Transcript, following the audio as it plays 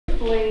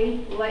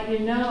let you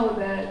know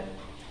that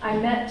I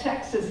met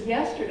Texas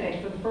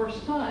yesterday for the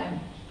first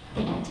time.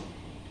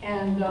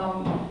 And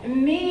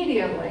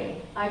immediately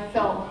I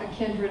felt a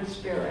kindred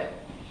spirit.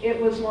 It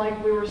was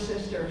like we were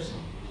sisters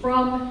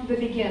from the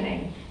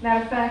beginning.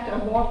 Matter of fact, I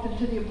walked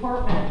into the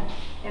apartment,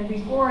 and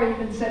before I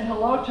even said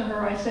hello to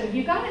her, I said, "Have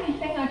you got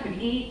anything I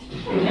could eat?"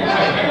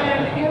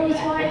 And it was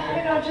like,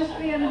 you know, just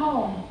being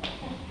home.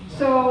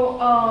 So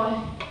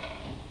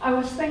I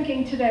was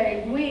thinking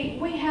today,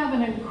 we have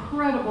an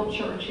incredible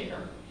church here.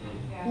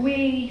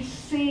 We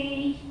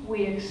see,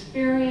 we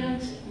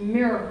experience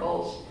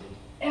miracles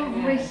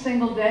every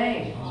single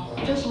day.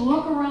 Just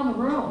look around the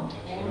room.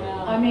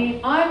 I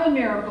mean, I'm a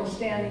miracle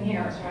standing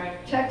here.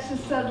 Texas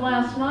said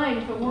last night,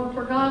 if it weren't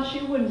for God, she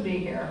wouldn't be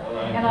here.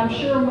 And I'm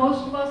sure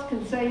most of us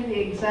can say the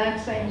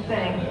exact same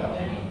thing.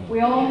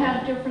 We all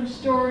have different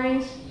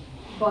stories,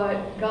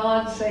 but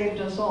God saved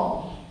us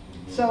all.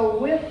 So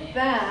with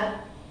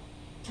that,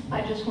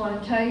 I just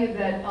want to tell you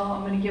that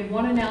I'm going to give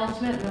one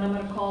announcement, and then I'm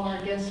going to call our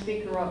guest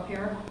speaker up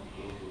here.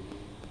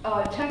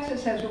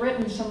 Texas has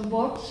written some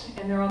books,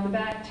 and they're on the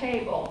back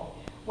table.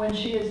 When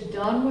she is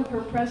done with her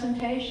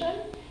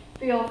presentation,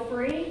 feel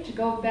free to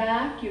go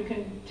back. You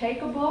can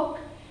take a book.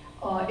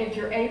 If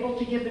you're able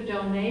to give a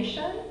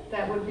donation,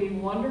 that would be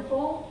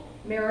wonderful.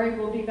 Mary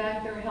will be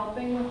back there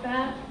helping with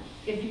that.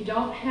 If you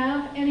don't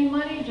have any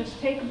money, just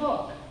take a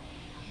book.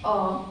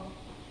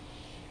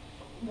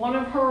 One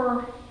of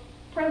her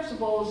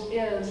principles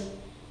is,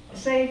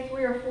 say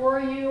 3 or 4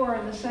 of you are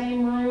in the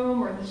same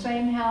room or the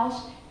same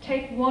house,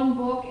 take one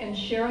book and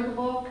share the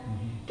book.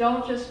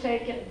 Don't just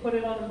take it and put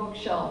it on a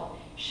bookshelf.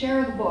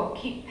 Share the book.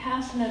 Keep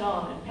passing it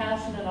on and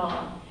passing it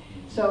on.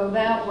 So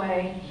that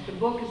way, the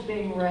book is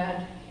being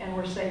read and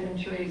we're saving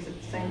trees at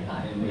the same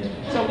time.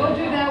 So we'll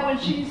do that when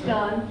she's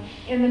done.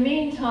 In the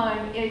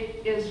meantime,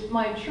 it is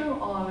my true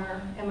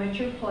honor and my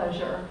true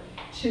pleasure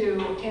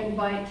to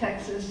invite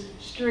Texas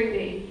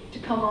Stready to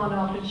come on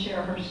up and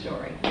share her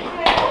story.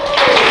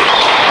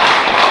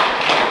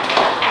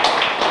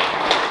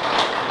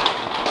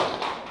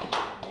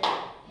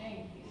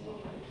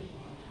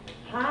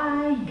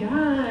 Hi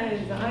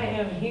guys, I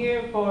am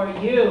here for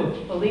you,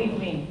 believe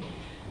me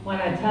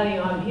when I tell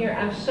you I'm here.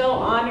 I'm so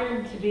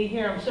honored to be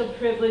here. I'm so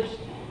privileged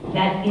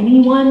that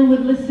anyone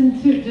would listen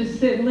to, just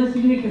sit and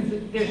listen to me, because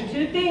there's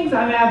 2 things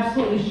I'm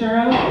absolutely sure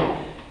of.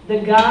 The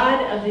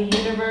God of the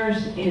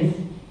universe is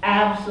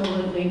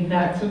absolutely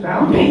nuts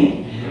about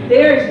me.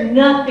 There's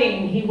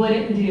nothing he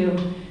wouldn't do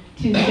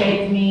to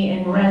save me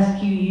and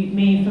rescue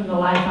me from the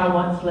life I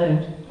once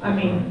lived. I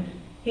mean,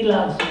 he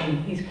loves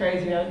me. He's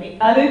crazy about me.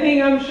 The other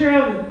thing I'm sure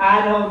of is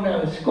I don't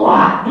know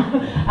squat.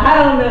 I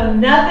don't know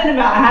nothing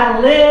about how to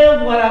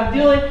live, what I'm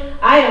doing.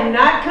 I am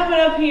not coming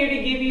up here to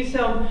give you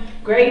some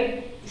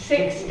great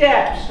 6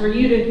 steps for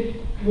you to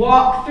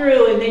walk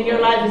through and then your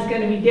life is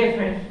going to be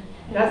different.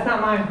 That's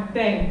not my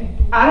thing.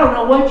 I don't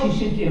know what you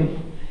should do,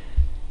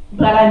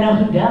 but I know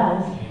who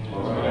does.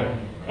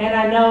 And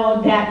I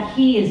know that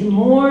he is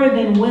more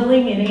than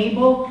willing and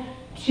able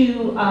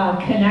to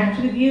connect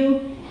with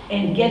you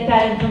and get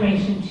that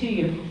information to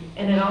you.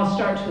 And it all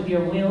starts with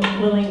your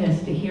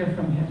willingness to hear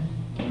from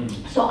him.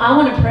 So I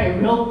want to pray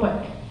real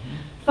quick.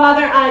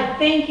 Father, I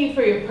thank you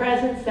for your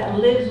presence that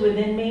lives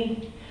within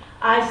me.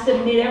 I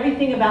submit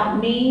everything about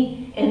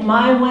me and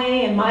my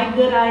way and my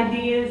good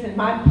ideas and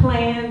my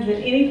plans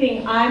and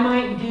anything I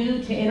might do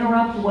to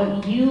interrupt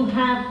what you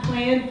have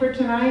planned for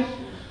tonight.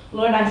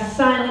 Lord, I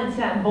silence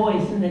that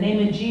voice in the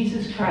name of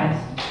Jesus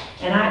Christ.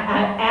 And I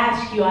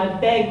ask you, I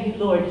beg you,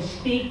 Lord, to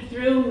speak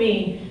through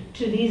me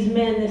to these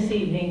men this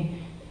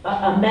evening,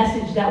 a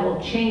message that will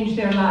change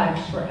their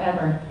lives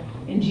forever.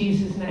 In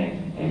Jesus'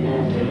 name,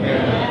 amen.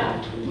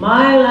 Amen.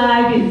 My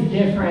life is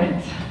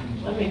different.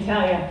 Let me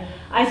tell you.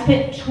 I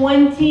spent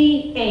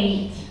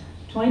 28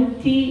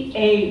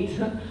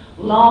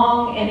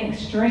 long and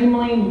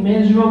extremely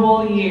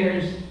miserable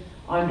years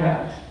on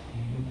drugs.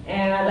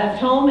 And I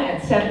left home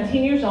at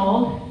 17 years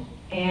old,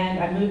 and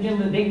I moved in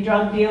with a big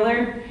drug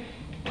dealer.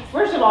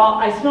 First of all,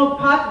 I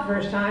smoked pot the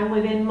first time.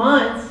 Within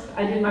months,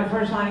 I did my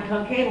first line of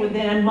cocaine.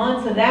 Within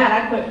months of that,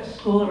 I quit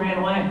school and ran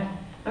away.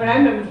 I mean, I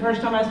remember the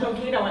first time I smoked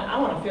weed, I went, I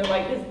want to feel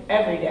like this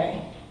every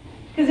day.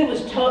 Because it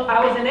was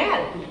I was an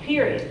addict,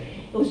 period.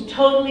 It was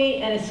totally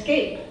an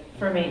escape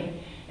for me.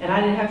 And I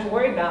didn't have to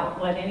worry about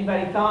what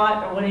anybody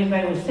thought or what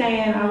anybody was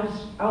saying. I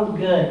was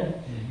good.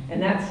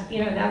 And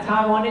that's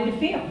how I wanted to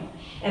feel.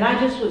 And I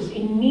just was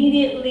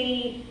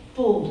immediately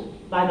fooled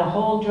by the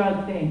whole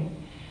drug thing.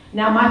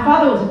 Now, my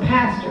father was a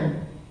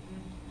pastor.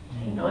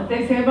 You know what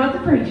they say about the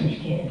preacher's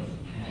kids.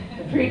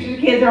 The preacher's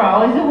kids are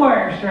always the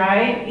worst,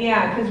 right?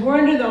 Yeah, because we're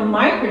under the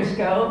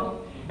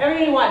microscope.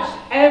 Everybody watched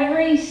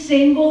every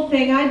single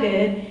thing I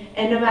did,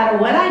 and no matter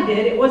what I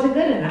did, it wasn't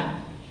good enough.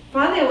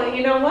 Finally, I went,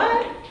 you know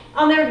what?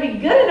 I'll never be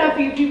good enough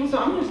for you people, so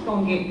I'm just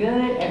going to get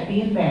good at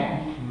being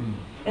bad.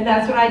 And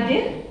that's what I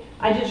did.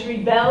 I just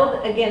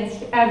rebelled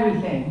against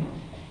everything.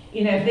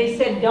 You know, if they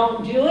said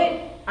don't do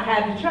it, I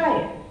had to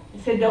try it.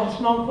 They said don't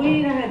smoke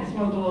weed, I had to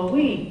smoke a little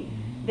weed.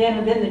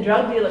 Then the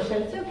drug dealer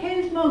said it's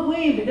okay to smoke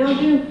weed, but don't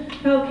do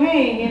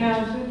cocaine, you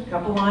know. So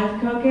couple lines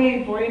of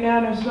cocaine,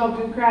 49 of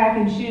smoking crack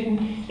and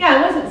shooting. Yeah,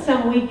 I wasn't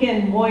some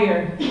weekend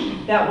warrior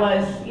that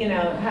was, you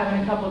know,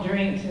 having a couple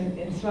drinks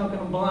and smoking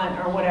a blunt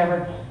or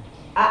whatever.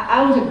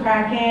 I was a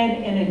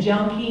crackhead and a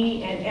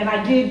junkie, and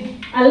I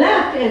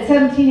left at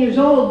 17 years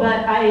old,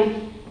 but I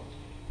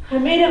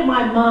made up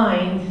my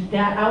mind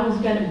that I was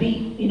going to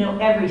beat, you know,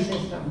 every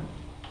system,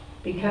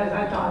 because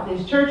I thought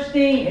this church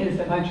thing is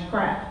a bunch of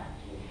crap.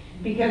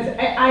 Because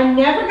I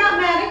never got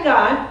mad at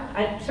God.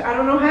 I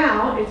don't know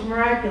how, it's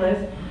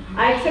miraculous.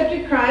 I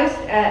accepted Christ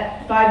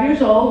at 5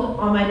 years old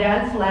on my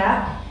dad's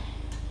lap.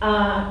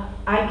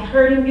 I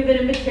heard him give an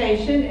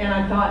invitation, and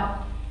I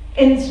thought,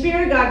 and the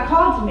Spirit of God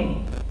called to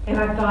me, and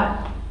I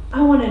thought,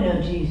 I want to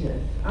know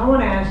Jesus. I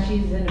want to ask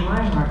Jesus into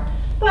my heart.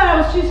 But I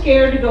was too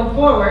scared to go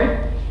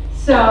forward,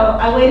 so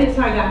I waited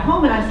till I got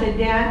home, and I said,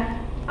 Dad,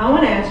 I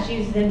want to ask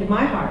Jesus into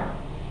my heart.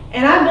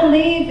 And I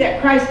believe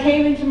that Christ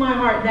came into my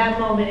heart that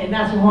moment, and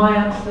that's why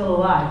I'm still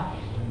alive.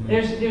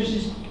 There's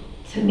just,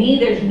 to me,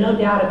 there's no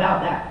doubt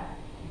about that.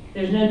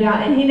 There's no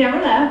doubt. And he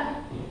never left.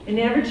 And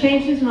he never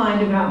changed his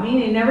mind about me.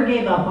 And he never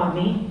gave up on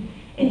me.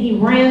 And he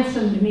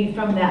ransomed me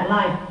from that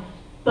life.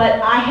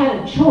 But I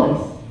had a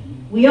choice.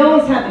 We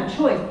always have a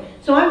choice.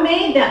 So I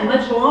made that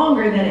much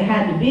longer than it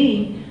had to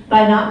be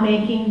by not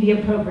making the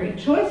appropriate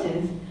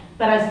choices.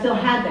 But I still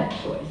had that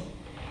choice.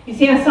 You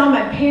see, I saw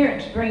my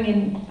parents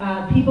bringing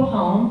people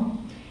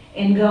home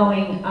and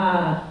going,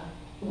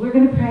 we're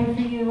going to pray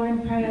for you, we're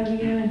going to pray over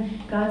you,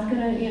 and God's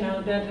going to, you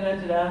know,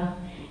 da-da-da-da-da.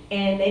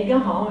 And they'd go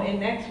home, and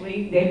next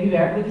week, they'd be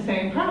back with the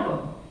same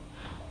problem.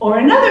 Or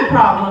another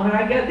problem, and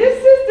I go,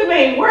 this system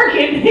ain't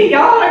working.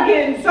 Y'all are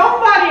getting,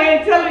 somebody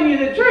ain't telling you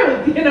the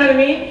truth, you know what I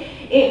mean?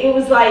 It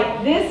was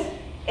like this,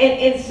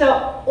 and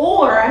so,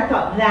 or I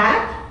thought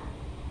that,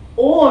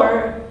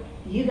 or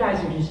you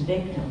guys are just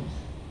victims.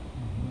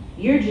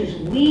 You're just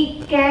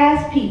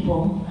weak-ass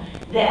people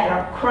that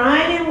are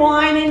crying and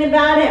whining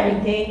about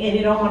everything, and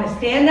you don't want to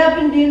stand up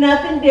and do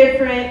nothing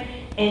different,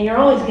 and you're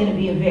always going to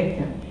be a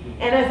victim.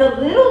 And as a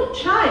little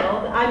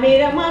child, I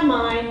made up my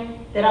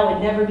mind that I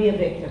would never be a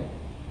victim.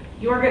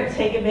 You were going to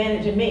take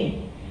advantage of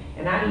me,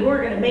 and you were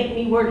going to make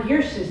me work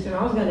your system.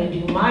 I was going to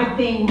do my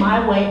thing,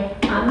 my way.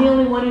 I'm the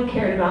only one who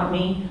cared about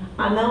me.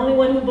 I'm the only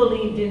one who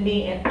believed in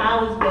me, and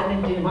I was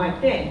going to do my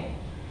thing.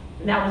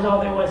 And that was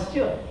all there was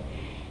to it.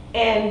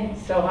 And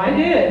so I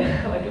did,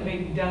 like a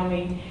big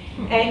dummy.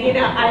 And you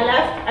know, I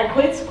left, I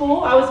quit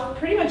school. I was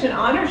pretty much an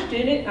honor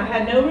student. I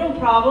had no real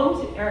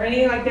problems or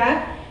anything like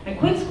that. I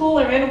quit school,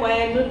 I ran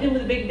away, I moved in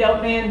with a big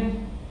dope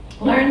man,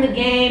 learned the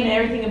game and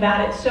everything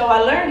about it. So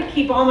I learned to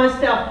keep all my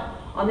stuff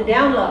on the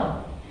down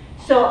low.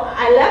 So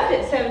I left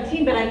at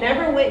 17, but I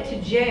never went to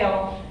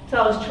jail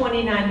till I was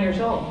 29 years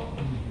old.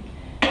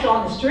 So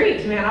on the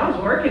streets, man, I was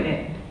working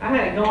it. I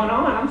had it going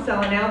on. I'm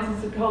selling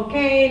ounces of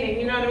cocaine,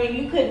 and you know what I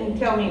mean? You couldn't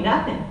tell me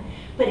nothing.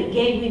 But it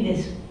gave me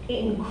this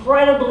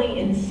incredibly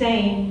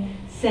insane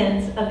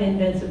sense of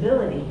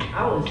invincibility.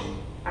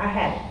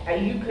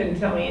 You couldn't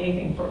tell me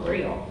anything for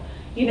real.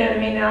 You know what I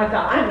mean? And I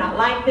thought, I'm not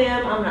like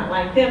them, I'm not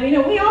like them. You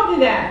know, we all do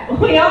that.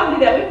 We all do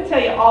that. We can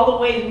tell you all the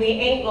ways we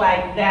ain't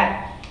like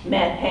that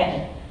meth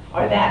head,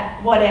 or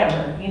that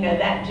whatever, you know,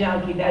 that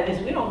junkie, that this.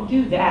 We don't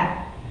do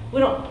that. We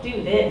don't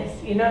do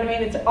this. You know what I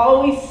mean? It's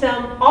always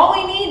all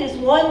we need is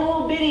one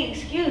little bitty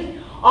excuse.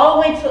 All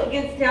the way till it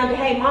gets down to,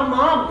 hey, my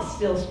mom is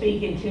still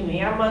speaking to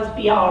me. I must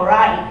be all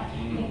right.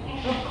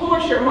 Of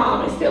course your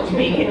mom is still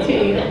speaking to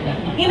you.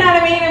 You know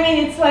what I mean? I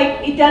mean, it's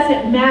like, it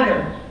doesn't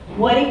matter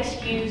what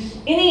excuse,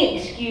 any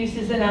excuse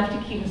is enough to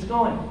keep us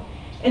going.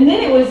 And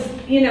then it was,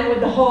 you know,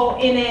 with the whole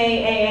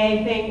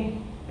NAAA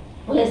thing,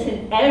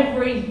 listen,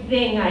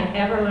 everything I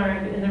ever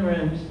learned in the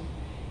rooms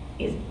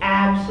is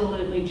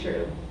absolutely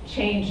true.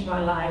 Changed my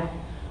life.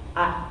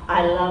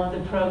 I love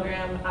the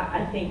program.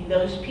 I think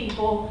those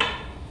people,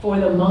 for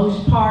the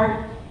most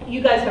part,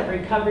 you guys have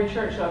recovery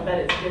church, so I bet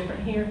it's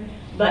different here,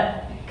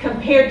 but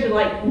compared to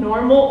like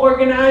normal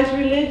organized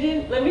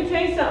religion, let me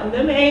tell you something,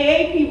 them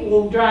AA people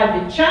will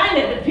drive to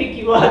China to pick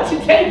you up to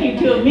take you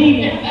to a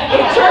meeting.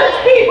 And church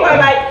people are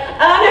like,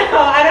 oh no,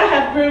 I don't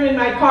have room in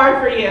my car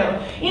for you.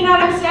 You know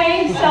what I'm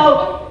saying?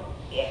 So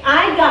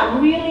I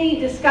got really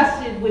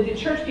disgusted with the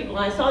church people,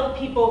 and I saw the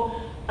people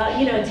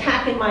you know,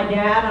 attacking my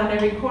dad on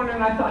every corner,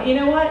 and I thought, you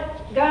know what?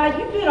 God,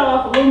 you bit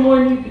off a little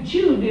more than you could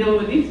chew dealing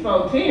with these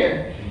folks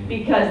here,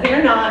 because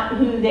they're not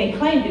who they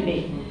claim to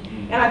be.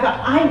 And I thought,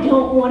 I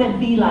don't want to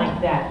be like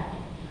that.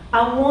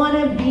 I want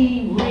to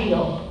be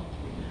real.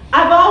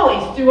 I've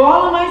always, through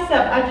all of my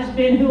stuff, I've just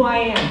been who I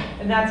am,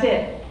 and that's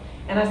it.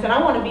 And I said, I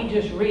want to be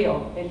just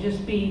real, and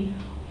just be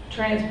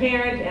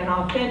transparent and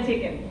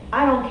authentic, and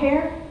I don't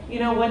care, you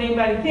know, what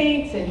anybody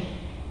thinks, and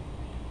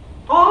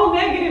all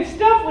negative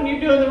stuff when you're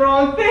doing the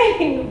wrong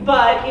thing,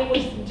 but it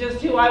was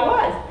just who I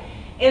was.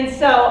 And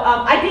so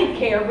I did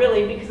care,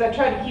 really, because I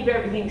tried to keep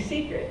everything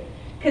secret.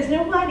 Because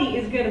nobody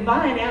is going to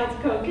buy an ounce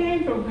of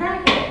cocaine from a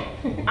crackhead.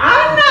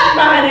 I'm not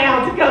buying an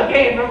ounce of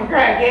cocaine from a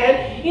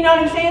crackhead. You know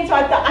what I'm saying? So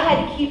I thought I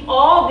had to keep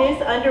all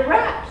this under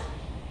wraps.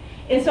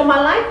 And so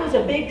my life was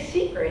a big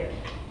secret.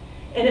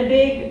 and a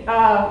big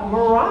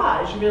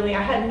mirage, really.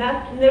 I had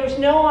nothing, there was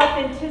no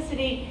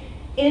authenticity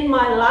in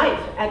my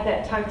life at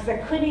that time because I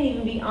couldn't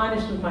even be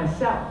honest with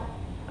myself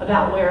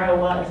about where I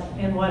was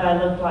and what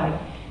I looked like.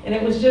 And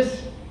it was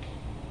just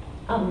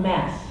a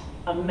mess,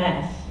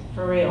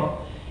 for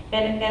real.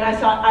 And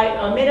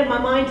I made up my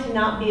mind to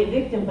not be a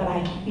victim, but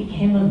I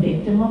became a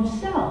victim of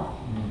self.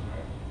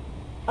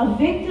 A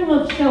victim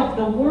of self,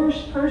 the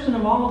worst person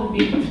of all to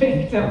be a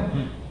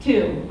victim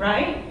to,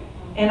 right?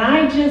 And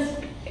I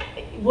just,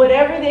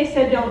 whatever they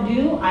said don't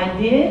do, I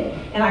did,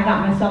 and I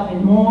got myself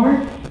in more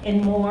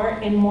and more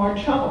and more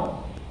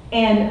trouble.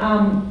 And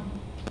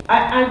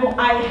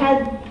I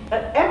had,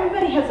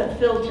 everybody has a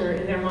filter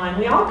in their mind.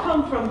 We all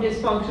come from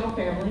dysfunctional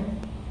families.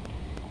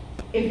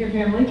 If your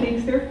family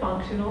thinks they're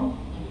functional,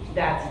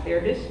 that's their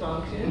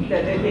dysfunction,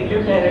 that they think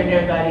they're better than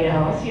everybody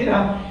else, you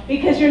know,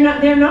 because they're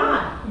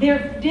not.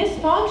 They're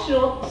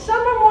dysfunctional. Some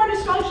are more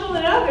dysfunctional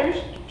than others.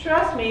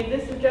 Trust me,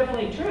 this is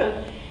definitely true.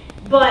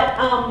 But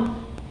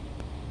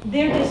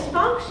they're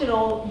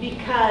dysfunctional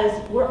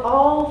because we're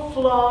all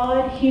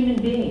flawed human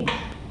beings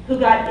who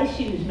got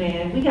issues,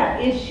 man. We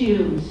got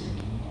issues.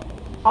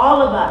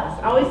 All of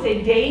us. I always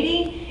say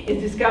dating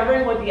is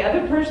discovering what the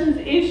other person's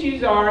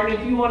issues are and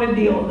if you want to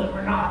deal with them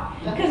or not.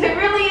 Because it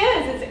really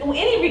is. It's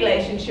any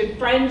relationship,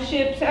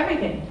 friendships,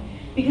 everything.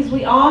 Because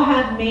we all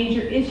have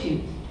major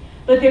issues.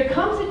 But there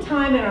comes a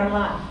time in our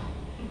life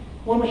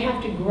when we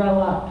have to grow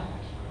up.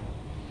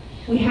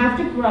 We have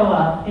to grow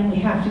up and we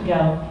have to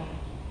go,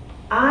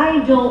 I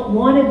don't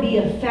want to be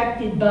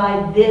affected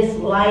by this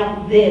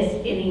like this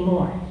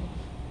anymore.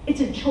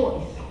 It's a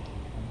choice.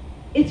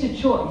 It's a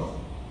choice.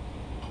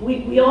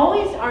 We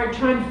always are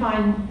trying to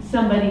find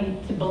somebody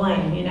to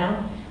blame, you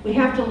know? We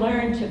have to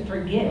learn to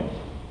forgive.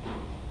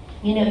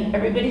 You know,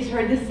 everybody's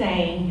heard the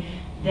saying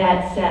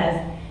that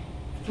says,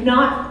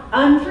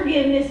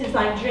 unforgiveness is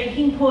like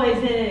drinking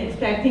poison and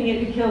expecting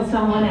it to kill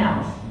someone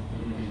else.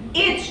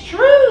 It's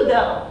true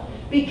though,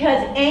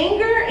 because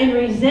anger and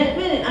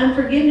resentment and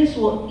unforgiveness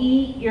will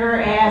eat your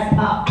ass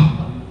up.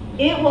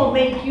 It will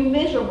make you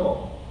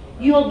miserable.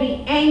 You'll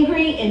be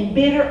angry and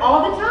bitter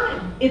all the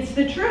time. It's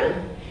the truth.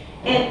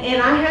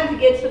 And I had to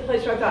get to the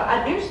place where I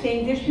thought,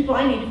 there's people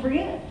I need to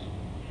forgive.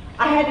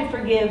 I had to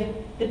forgive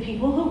the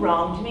people who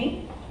wronged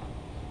me,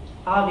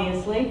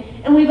 obviously,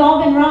 and we've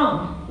all been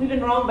wronged. We've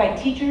been wronged by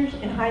teachers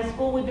in high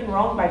school, we've been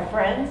wronged by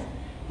friends,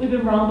 we've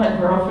been wronged by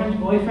girlfriends,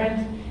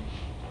 boyfriends,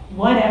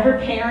 whatever,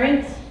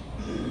 parents,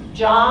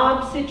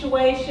 job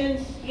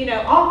situations, you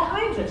know, all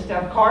kinds of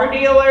stuff, car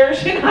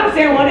dealers, you know what I'm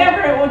saying,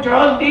 whatever,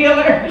 drug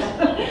dealers.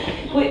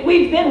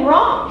 We've been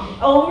wrong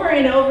over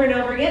and over and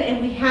over again,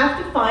 and we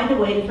have to find a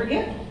way to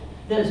forgive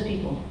those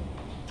people.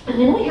 And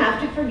then we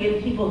have to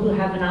forgive people who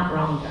have not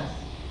wronged us.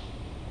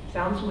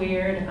 Sounds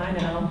weird, I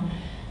know,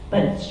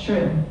 but it's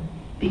true.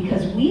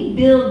 Because we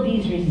build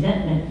these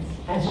resentments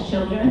as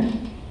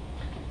children.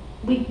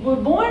 We're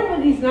born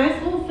with these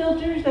nice little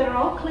filters that are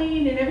all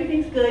clean and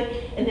everything's good,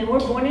 and then we're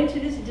born into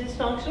this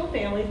dysfunctional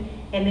families,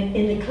 and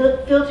the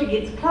filter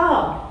gets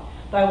clogged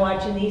by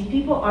watching these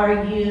people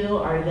argue,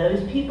 or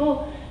those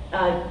people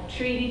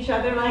treat each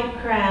other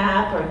like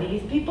crap, or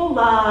these people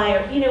lie,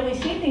 or, you know, we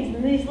see things,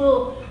 and these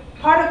little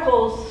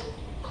particles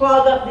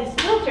clog up this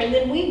filter, and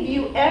then we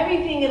view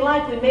everything in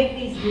life and make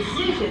these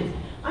decisions.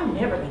 I'm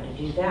never going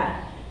to do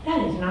that.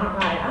 That is not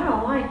right. I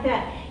don't like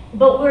that.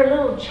 But we're a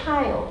little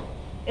child,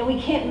 and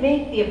we can't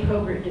make the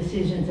appropriate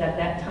decisions at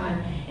that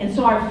time. And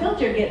so our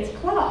filter gets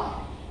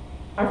clogged.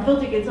 Our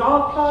filter gets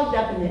all clogged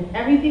up, and then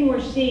everything we're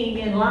seeing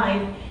in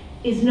life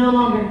is no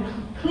longer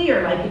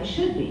clear like it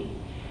should be.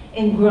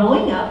 And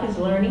growing up is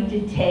learning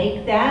to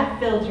take that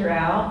filter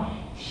out,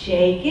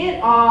 shake it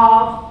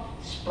off,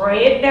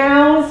 spray it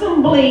down with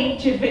some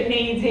bleach if it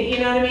needs it, you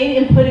know what I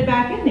mean, and put it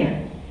back in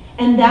there.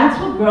 And that's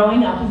what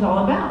growing up is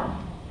all about.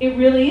 It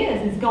really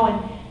is. It's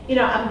going, you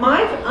know,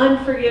 my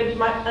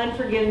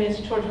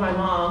unforgiveness towards my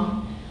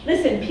mom,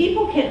 listen,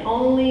 people can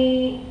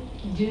only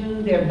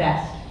do their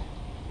best.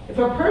 If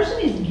a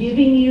person is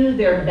giving you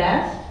their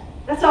best,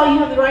 that's all you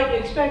have the right to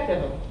expect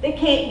of them. They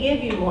can't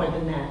give you more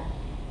than that.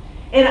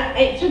 And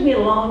it took me a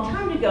long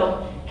time to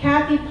go,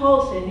 Kathy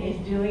Paulson is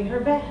doing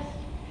her best.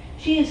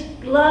 She is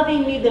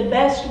loving me the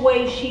best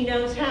way she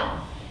knows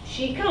how.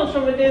 She comes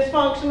from a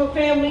dysfunctional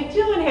family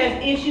too and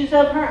has issues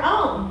of her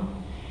own.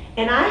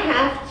 And I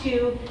have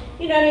to,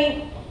 you know what I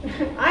mean?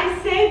 I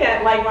say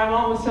that like my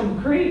mom was some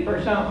creep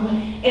or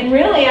something. And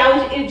really,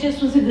 it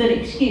just was a good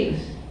excuse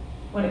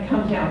when it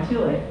comes down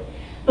to it.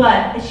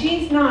 But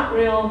she's not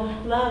real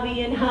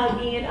lovey and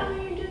huggy and,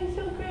 oh, you're doing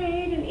so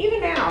great. And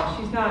even now,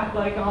 she's not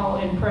like all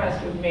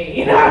impressed with me.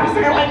 You know, I'm just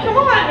like, come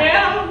on, man,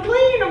 I'm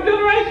clean, I'm doing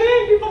the right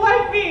thing, people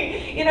like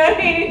me. You know what I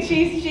mean? And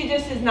she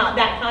just is not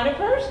that kind of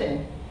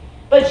person.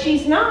 But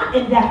she's not,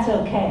 and that's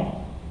okay.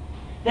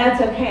 That's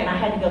okay, and I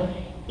had to go,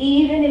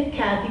 even if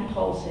Kathy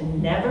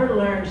Paulson never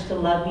learns to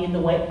love me in the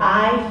way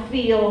I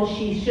feel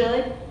she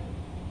should,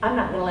 I'm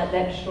not going to let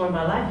that destroy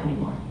my life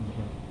anymore.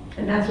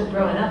 And that's what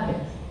growing up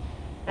is.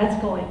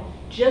 That's going,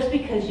 just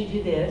because you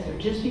do this, or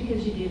just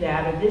because you do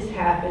that, or this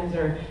happens,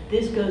 or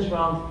this goes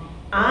wrong,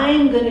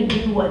 I'm going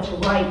to do what's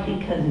right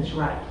because it's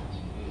right.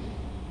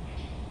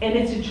 And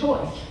it's a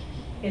choice.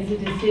 It's a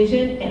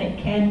decision, and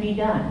it can be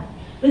done.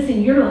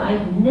 Listen, your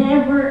life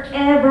never,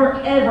 ever,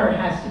 ever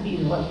has to be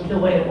the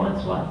way it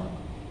once was.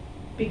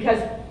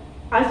 Because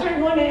I started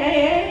going to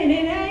AA and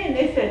NA, and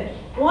they said,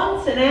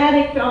 once an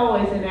addict,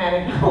 always an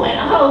addict. I went,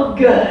 oh,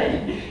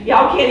 good.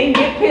 Y'all can't even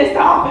get pissed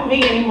off at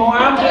me anymore.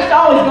 I'm just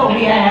always going to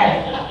be an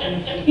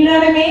addict. You know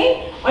what I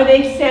mean? Or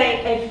they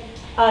say,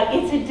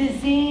 it's a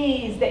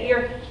disease that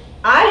you're...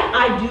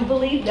 I do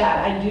believe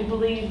that. I do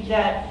believe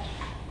that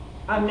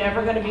I'm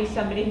never going to be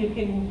somebody who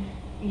can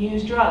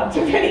use drugs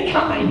of any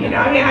kind, you know.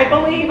 I mean, I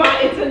believe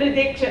it's an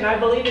addiction. I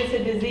believe it's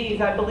a disease.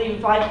 I believe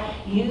if I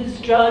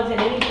use drugs in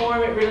any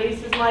form, it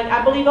releases life.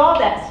 I believe all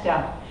that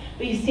stuff.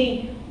 But you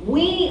see,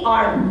 we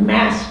are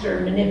master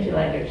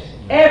manipulators.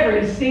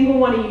 Every single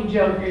one of you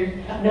jokers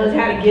knows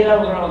how to get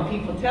over on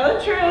people. Tell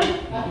the truth.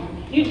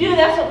 You do.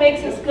 That's what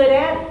makes us good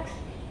addicts.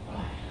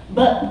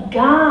 But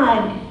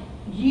God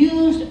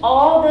used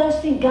all those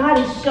things. God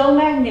is so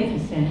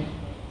magnificent,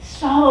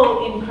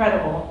 so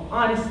incredible,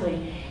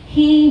 honestly.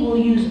 He will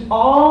use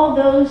all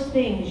those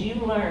things you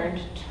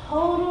learned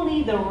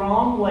totally the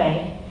wrong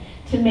way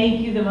to make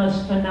you the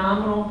most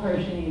phenomenal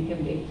person you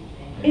can be.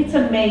 It's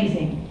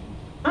amazing.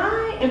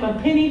 I am a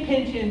penny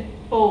pinching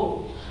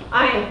fool.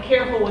 I am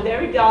careful with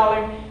every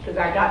dollar because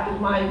I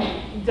got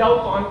my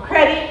dope on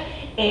credit,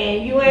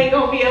 and you ain't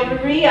gonna be able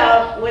to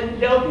re-up when the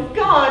dope is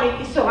gone.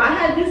 And so I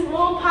had this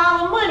little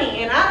pile of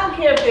money, and I don't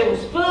care if there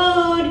was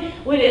food,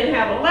 we didn't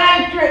have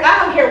electric,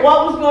 I don't care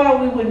what was going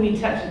on, we wouldn't be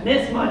touching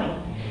this money.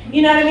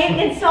 You know what I mean?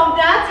 And so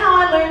that's how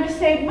I learned to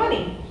save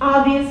money.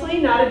 Obviously,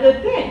 not a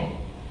good thing.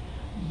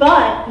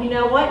 But you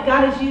know what?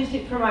 God has used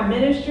it for my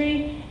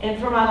ministry and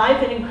for my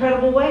life in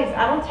incredible ways.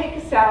 I don't take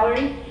a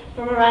salary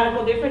from a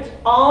Radical Difference.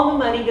 All the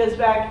money goes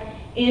back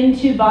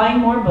into buying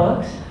more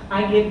books.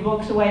 I give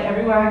books away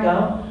everywhere I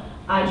go.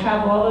 I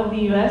travel all over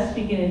the U.S.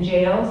 speaking in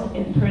jails,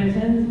 in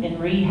prisons, in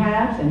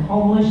rehabs, in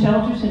homeless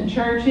shelters, in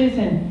churches,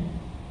 and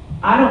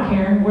I don't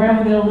care,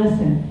 wherever they'll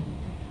listen.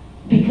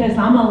 Because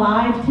I'm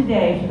alive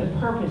today for the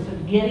purpose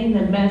of getting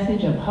the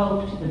message of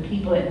hope to the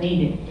people that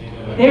need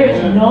it. There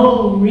is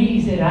no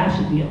reason I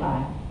should be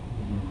alive.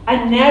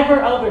 I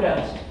never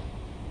overdosed.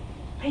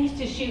 I used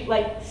to shoot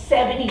like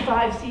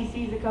 75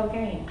 cc's of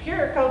cocaine,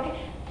 pure cocaine.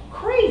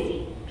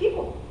 Crazy.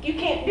 People, you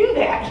can't do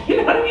that, you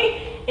know what I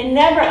mean? And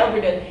never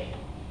overdosed.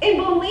 And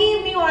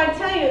believe me when I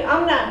tell you,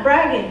 I'm not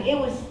bragging. It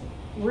was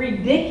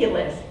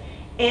ridiculous.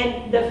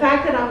 And the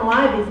fact that I'm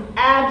alive is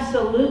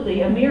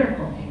absolutely a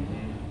miracle.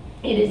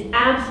 It is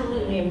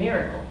absolutely a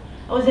miracle.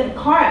 I was in a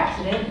car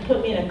accident. It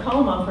put me in a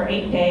coma for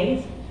 8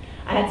 days.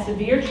 I had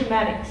severe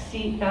traumatic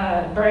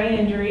brain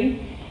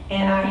injury,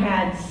 and I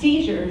had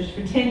seizures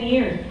for 10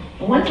 years.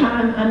 And one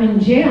time, I'm in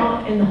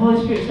jail, and the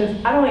Holy Spirit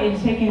says, I don't want you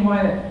to take any more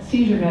of that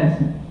seizure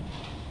medicine.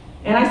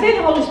 And I say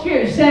the Holy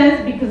Spirit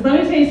says, because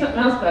let me tell you something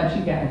else about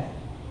you guys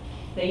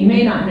that you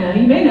may not know.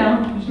 You may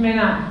know, but you may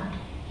not.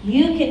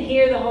 You can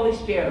hear the Holy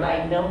Spirit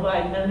like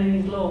nobody, none of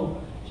these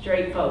little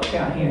straight folks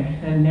out here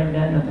have never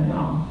done nothing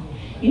wrong.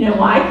 You know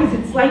why? Because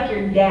it's like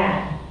your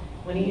dad,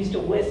 when he used to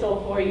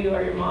whistle for you,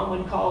 or your mom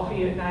would call for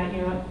you at night, and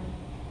you're like,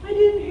 I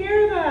didn't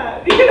hear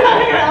that. You know,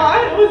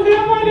 it was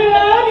him, my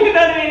dad. You know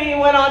what I mean? He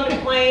went on to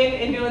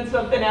playing and doing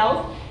something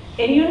else.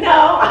 And you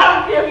know, I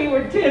don't care if you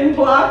were 10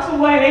 blocks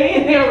away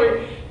and there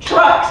were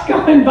trucks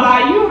going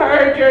by, you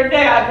heard your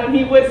dad when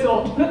he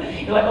whistled.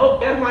 You're like, oh,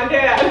 that's my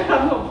dad.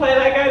 I'm going to play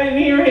like I didn't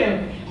hear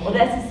him. Well,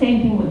 that's the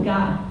same thing with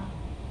God.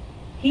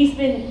 He's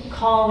been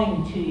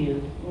calling to you,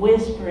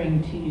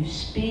 whispering to you,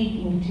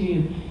 speaking to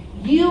you.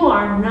 You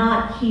are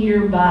not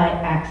here by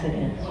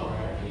accident.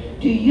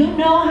 Do you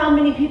know how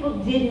many people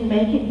didn't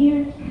make it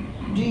here?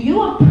 Do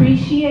you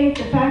appreciate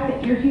the fact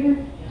that you're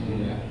here?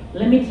 Yeah.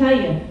 Let me tell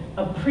you,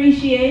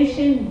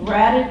 appreciation,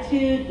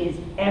 gratitude is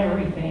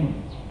everything.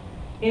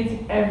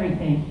 It's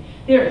everything.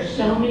 There are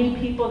so many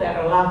people that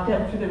are locked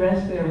up for the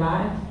rest of their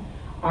lives,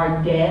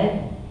 are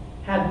dead,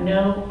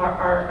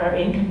 are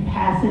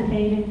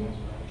incapacitated.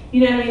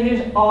 You know what I mean?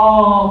 There's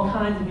all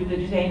kinds of people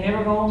that just ain't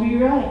never going to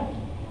be right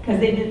because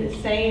they did the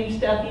same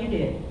stuff you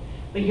did.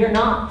 But you're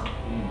not.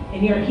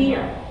 And you're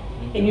here.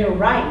 And you're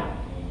right.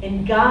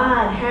 And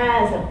God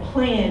has a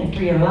plan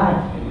for your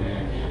life.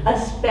 A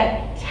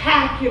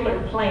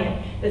spectacular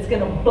plan that's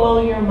going to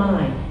blow your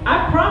mind.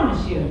 I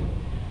promise you.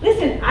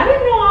 Listen, I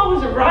didn't know I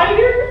was a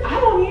writer. I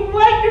don't even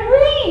like to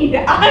read.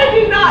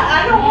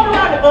 I don't want to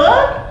write a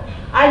book.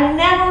 I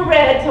never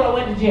read until I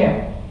went to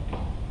jail.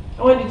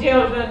 I went to jail,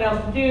 there's nothing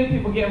else to do.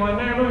 People get my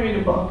nerve, let me read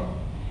a book.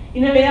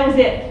 You know what I mean? That was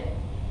it.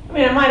 I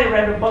mean, I might have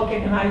read a book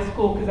in high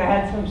school because I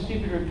had some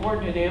stupid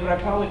report to do, but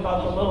I probably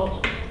bought the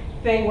little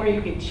thing where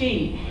you could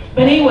cheat.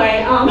 But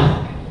anyway,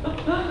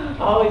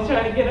 always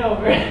trying to get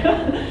over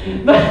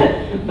it.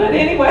 but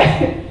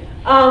anyway,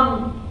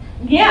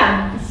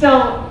 yeah,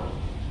 so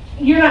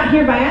you're not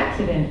here by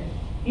accident.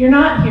 You're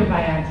not here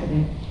by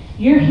accident.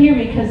 You're here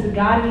because the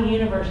God of the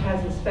universe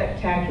has a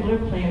spectacular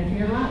plan for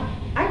your life.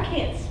 I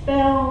can't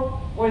spell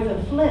or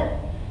the flip.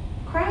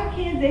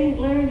 Crackheads ain't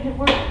learned to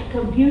work the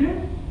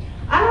computer.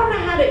 I don't know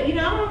how to, I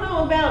don't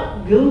know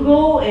about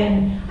Google,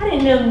 and I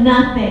didn't know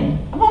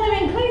nothing. I've only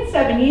been clean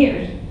 7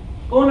 years,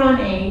 going on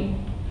 8.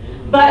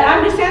 But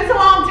I'm just saying it's a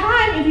long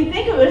time. If you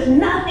think of it, it's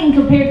nothing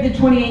compared to the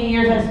 28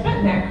 years I spent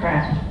in that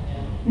crap.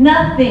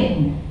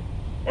 Nothing.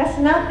 That's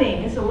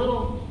nothing. It's a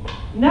little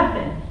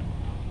nothing.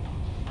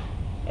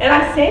 And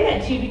I say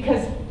that to you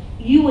because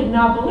you would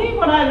not believe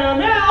what I know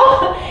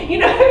now. You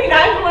know what I mean?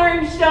 I've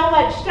learned so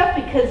much stuff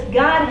because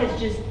God has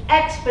just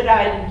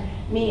expedited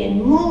me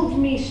and moved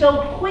me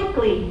so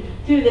quickly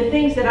through the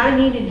things that I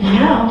needed to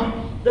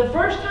know. The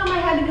first time I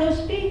had to go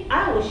speak,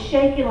 I was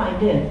shaking like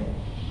this.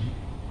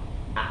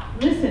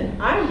 Listen,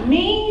 I'm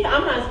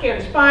not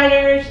scared of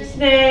spiders,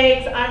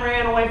 snakes. I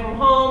ran away from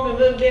home and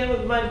moved in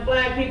with a bunch of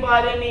black people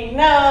I didn't even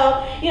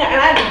know. And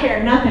I didn't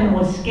care nothing and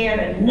was scared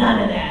of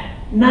none of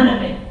that. None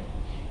of it.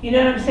 You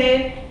know what I'm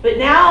saying? But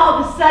now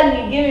all of a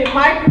sudden you give me a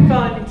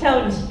microphone to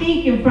tell me to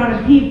speak in front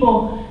of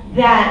people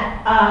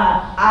that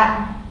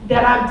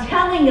I'm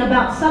telling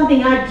about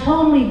something I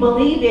totally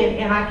believe in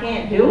and I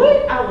can't do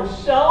it. I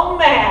was so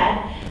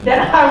mad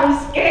that I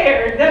was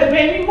scared. That it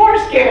made me more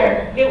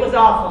scared. It was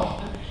awful.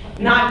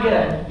 Not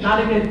good.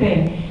 Not a good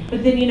thing.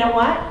 But then you know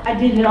what? I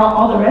did it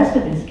all the rest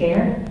of it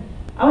scared.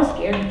 I was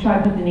scared to try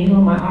to put the needle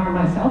in my arm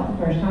myself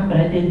the first time, but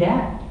I did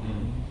that.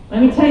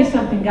 Let me tell you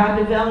something God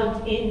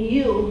developed in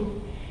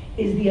you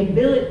is the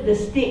ability, the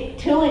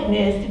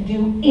stick-to-itness to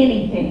do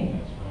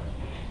anything.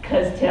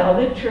 Because tell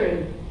the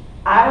truth,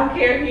 I don't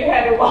care if you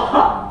had to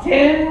walk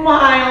 10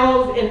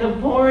 miles in the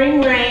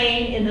pouring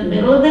rain in the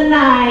middle of the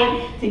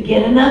night to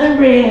get another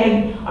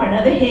rig or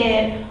another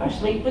hit or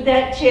sleep with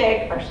that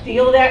chick or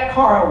steal that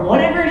car or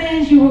whatever it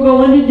is you were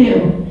going to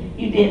do,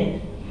 you did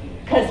it.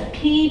 Because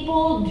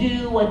people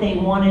do what they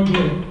want to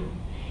do.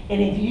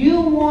 And if you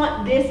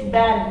want this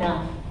bad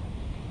enough,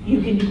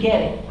 you can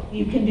get it.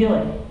 You can do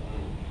it.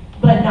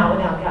 But not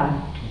without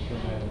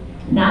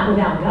God. Not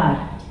without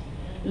God.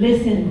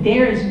 Listen,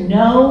 there is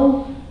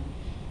no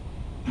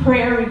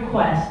prayer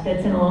request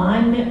that's in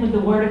alignment with the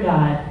Word of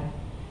God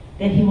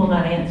that He will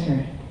not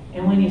answer.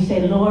 And when you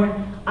say, Lord,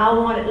 I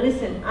want it.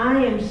 Listen,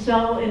 I am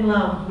so in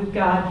love with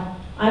God.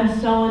 I'm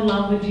so in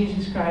love with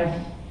Jesus Christ.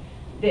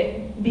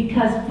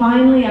 Because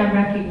finally I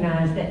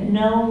recognize that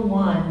no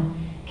one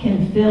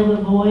can fill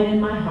the void in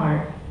my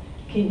heart,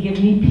 can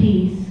give me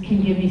peace,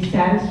 can give me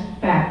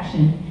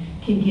satisfaction,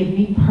 can give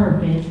me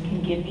purpose,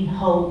 can give me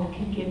hope,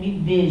 can give me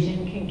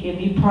vision, can give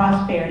me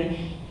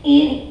prosperity.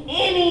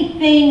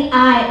 Anything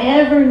I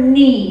ever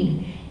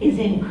need is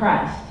in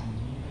Christ.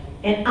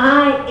 And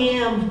I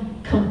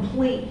am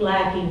complete,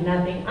 lacking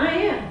nothing. I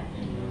am.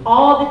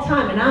 All the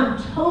time. And I'm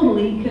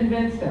totally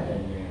convinced of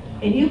it.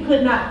 And you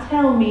could not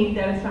tell me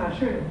that it's not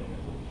true.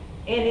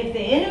 And if the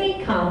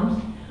enemy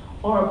comes,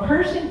 or a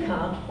person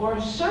comes, or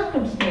a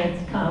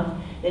circumstance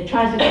comes that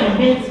tries to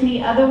convince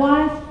me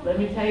otherwise, let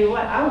me tell you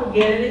what, I will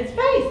get in its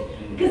face.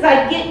 Because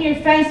I get in your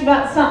face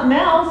about something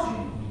else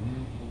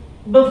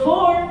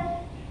before.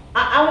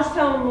 I was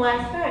telling them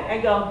last night,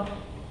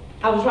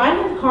 I was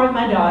riding in the car with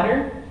my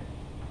daughter,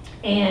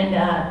 and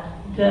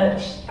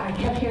I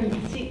kept hearing the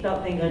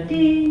seatbelt thing go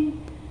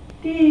ding,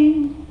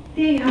 ding,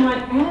 ding. I'm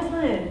like,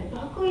 Aslan,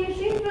 buckle your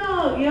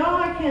seatbelt,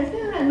 y'all, I can't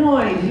stand that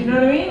noise, you know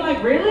what I mean?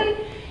 Like, really?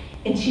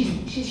 And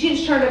she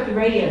just turned up the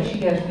radio. She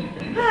goes,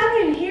 I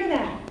didn't hear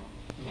that.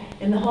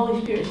 And the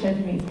Holy Spirit said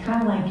to me, it's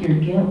kind of like your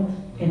guilt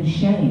and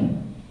shame.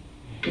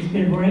 It's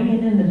been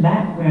ringing in the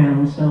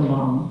background so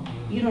long,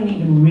 you don't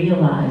even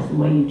realize the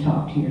way you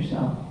talk to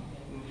yourself.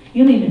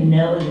 You don't even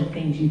know the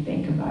things you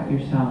think about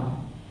yourself.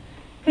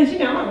 Because, I'm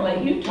not going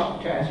to let you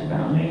talk trash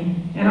about me.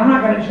 And I'm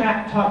not going to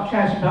talk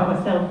trash about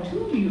myself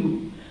to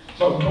you.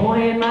 But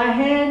boy, in my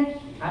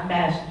head, I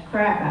bash the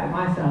crap out of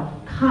myself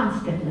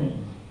constantly.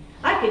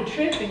 I could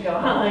trip and go,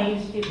 you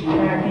stupid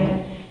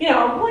crackhead.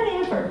 Or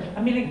whatever.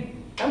 I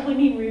mean, I wouldn't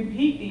even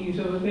repeat these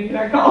sort of things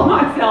I call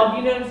myself,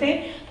 you know what I'm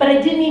saying? But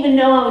I didn't even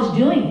know I was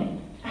doing it.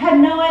 I had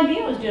no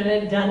idea I was doing it. I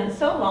had done it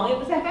so long, it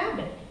was a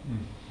habit.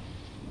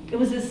 It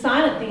was a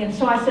silent thing. And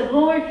so I said,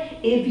 Lord,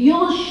 if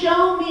you'll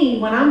show me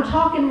when I'm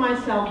talking to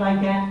myself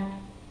like that,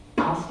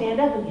 I'll stand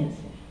up against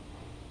it.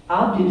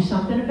 I'll do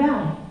something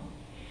about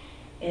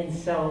it. And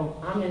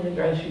so I'm in the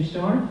grocery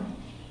store,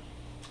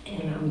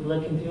 and I'm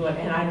looking through it,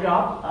 and I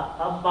drop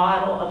a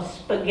bottle of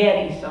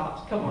spaghetti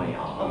sauce. Come on,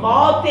 y'all. Of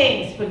all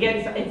things,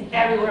 spaghetti sauce. It's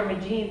everywhere. My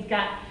jeans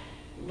got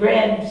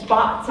red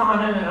spots on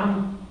them, and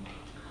I'm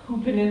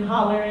hooping and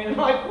hollering, and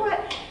I'm like, what?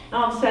 And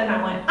all of a sudden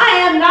I went, I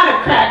am not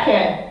a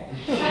crackhead.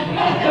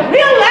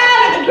 Real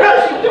loud at the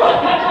grocery store.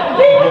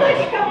 People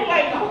look at me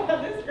like,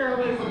 oh, this girl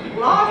has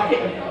lost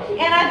it.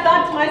 And I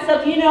thought to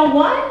myself, you know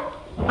what?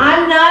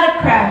 I'm not a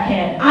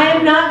crackhead. I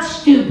am not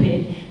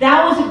stupid.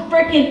 That was a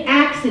freaking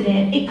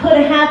accident. It could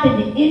have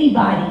happened to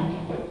anybody.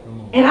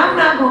 And I'm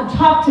not going to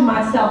talk to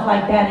myself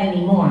like that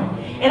anymore.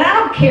 And I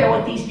don't care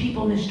what these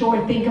people in the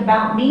store think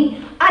about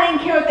me. I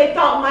didn't care if they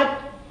thought my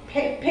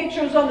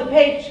picture was on the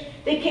page.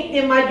 They kicked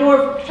in my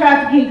door for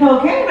trafficking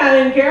cocaine. I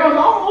didn't care. I was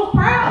almost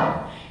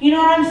proud. You know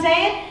what I'm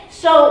saying?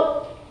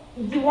 So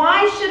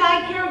why should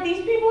I care what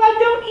these people I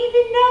don't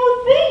even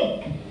know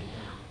think?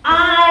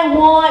 I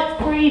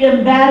want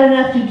freedom bad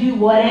enough to do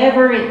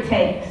whatever it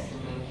takes.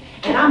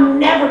 And I'm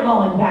never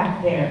going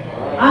back there.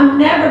 I'm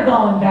never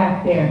going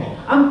back there.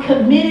 I'm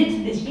committed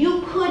to this.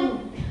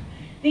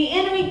 The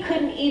enemy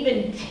couldn't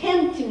even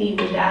tempt me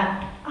with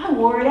that. I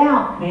wore it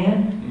out,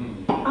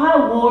 man. I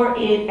wore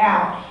it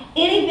out.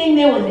 Anything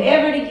there was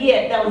ever to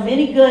get that was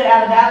any good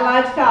out of that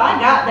lifestyle, I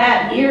got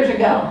that years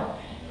ago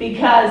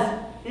because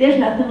there's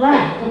nothing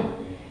left.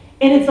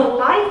 And it's a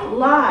life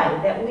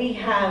lie that we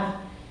have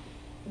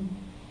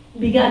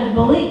begun to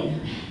believe.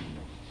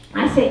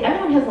 I say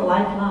everyone has a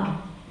life lie.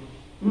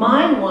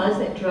 Mine was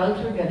that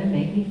drugs were going to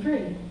make me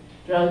free.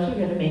 Drugs were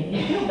going to make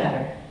me feel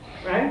better,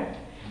 right?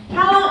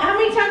 How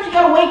many times you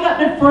got to wake up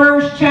the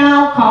first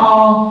child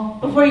call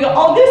before you go,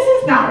 oh, this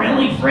is not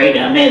really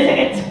freedom, is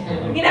it?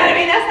 You know what I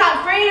mean? That's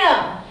not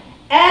freedom.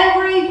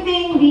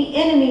 Everything the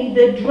enemy,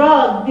 the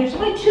drug, there's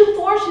only two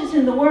forces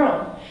in the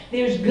world.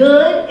 There's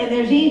good and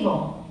there's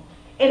evil.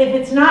 And if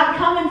it's not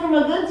coming from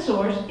a good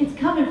source, it's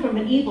coming from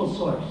an evil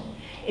source.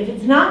 If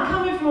it's not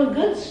coming from a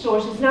good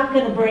source, it's not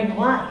going to bring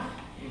life.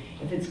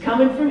 If it's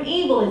coming from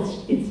evil,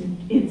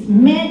 it's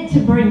meant to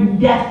bring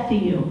death to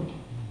you.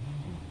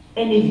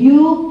 And if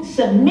you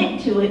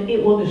submit to it,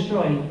 it will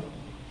destroy you.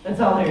 That's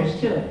all there is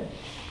to it.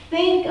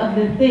 Think of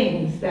the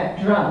things that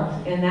drugs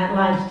and that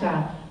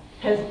lifestyle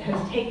has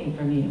taken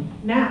from you.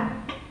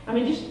 Now, I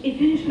mean,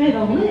 if you just made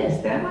a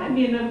list, that might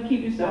be enough to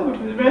keep you sober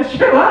for the rest of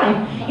your life.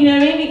 You know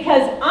what I mean?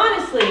 Because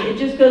honestly, it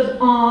just goes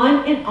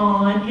on and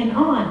on and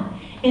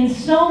on. And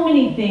so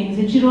many things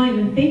that you don't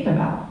even think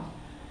about.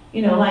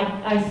 You know, like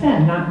I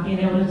said, not being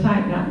able to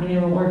type, not being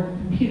able to work a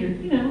computer,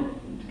 you know,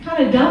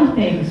 kind of dumb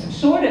things,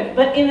 sort of.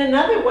 But in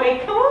another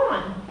way, come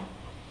on.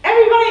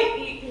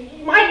 Everybody,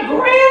 my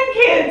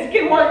grandkids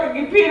can work a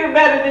computer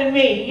better than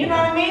me. You know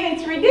what I mean?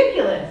 It's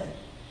ridiculous.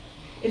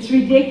 It's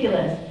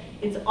ridiculous.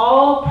 It's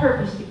all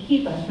purpose to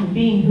keep us from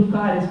being who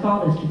God has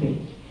called us to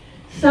be.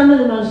 Some of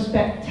the most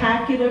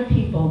spectacular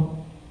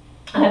people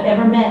I've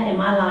ever met in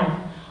my life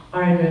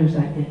are in rooms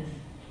like this,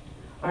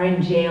 are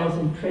in jails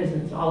and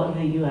prisons all over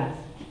the U.S.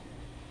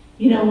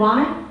 You know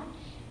why?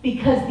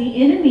 Because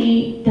the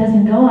enemy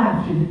doesn't go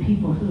after the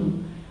people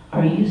who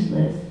are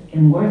useless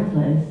and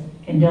worthless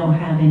and don't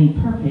have any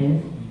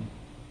purpose.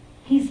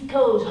 He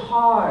goes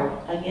hard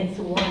against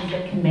the ones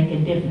that can make a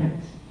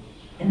difference.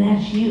 And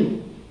that's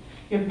you.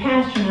 Your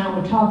pastor and I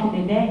were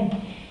talking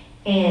today,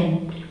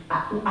 and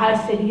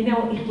I said, you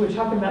know, we're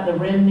talking about the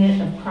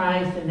remnant of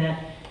Christ, and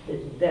that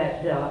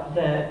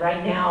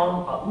right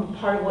now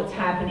part of what's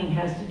happening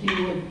has to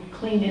do with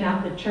cleaning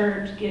out the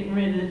church, getting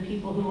rid of the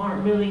people who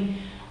aren't really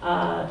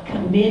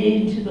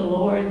committed to the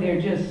Lord. They're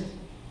just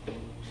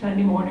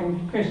Sunday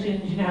morning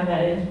Christians, you know how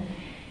that is.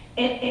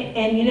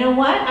 And you know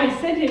what? I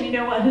said to him, you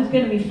know what? Who's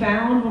going to be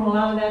found when a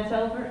lot of that's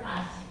over?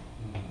 Us.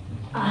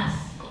 Us.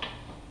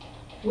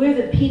 We're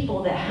the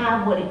people that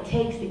have what it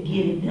takes to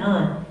get it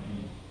done.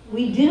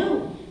 We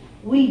do.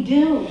 We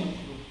do.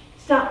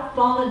 Stop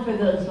falling for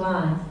those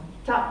lies.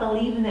 Stop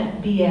believing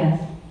that BS.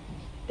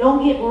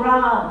 Don't get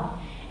robbed.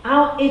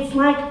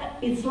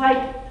 It's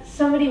like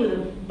somebody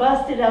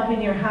busted up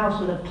in your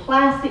house with a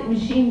plastic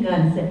machine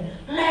gun and said,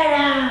 "Let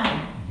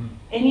out."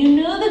 And you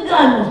knew the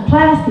gun was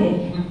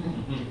plastic.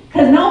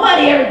 Because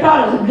nobody ever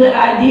thought it was a good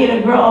idea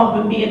to grow up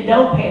and be a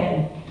dope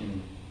head.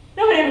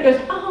 Nobody ever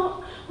goes,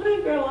 oh, when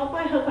I grow up,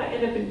 I hope I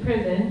end up in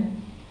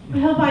prison. I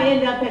hope I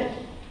end up at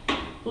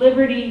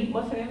Liberty,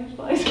 what's the name of this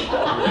place?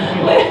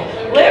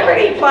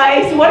 Liberty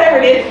Place, whatever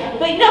it is.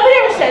 But nobody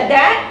ever said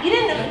that. You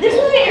didn't. This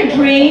wasn't your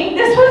dream.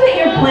 This wasn't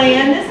your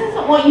plan. This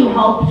isn't what you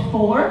hoped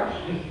for.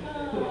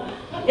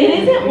 It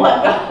isn't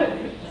what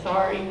God,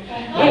 sorry.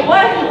 It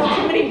wasn't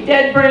too many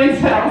dead brain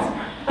cells.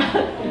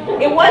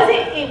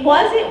 It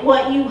wasn't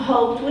what you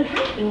hoped would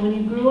happen when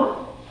you grew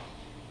up.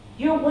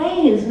 Your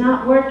way is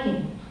not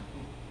working.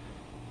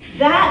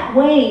 That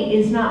way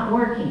is not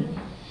working.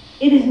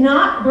 It is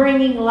not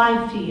bringing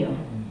life to you.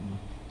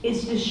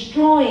 It's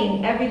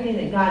destroying everything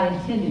that God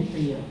intended for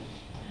you.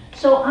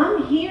 So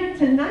I'm here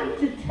tonight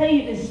to tell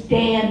you to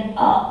stand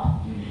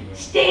up.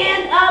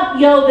 Stand up,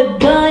 yo. The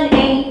gun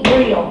ain't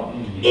real.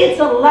 It's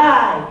a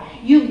lie.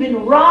 You've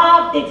been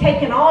robbed. They've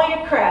taken all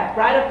your crap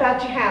right up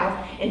out your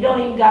house and don't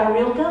even got a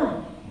real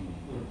gun.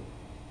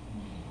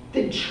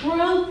 The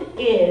truth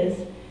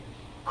is,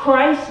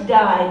 Christ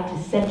died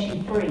to set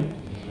you free.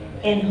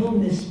 And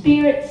whom the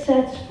Spirit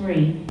sets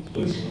free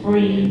is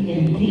free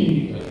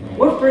indeed.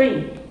 We're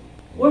free.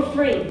 We're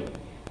free.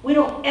 We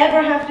don't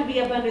ever have to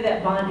be up under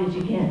that bondage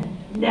again.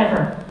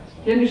 Never.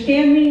 Do you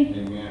understand me?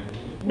 Amen.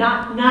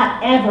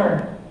 Not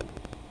ever.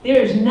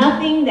 There is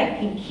nothing that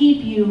can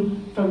keep you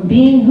from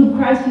being who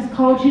Christ has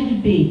called you to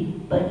be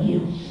but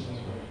you.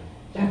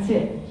 That's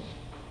it.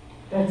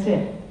 That's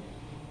it.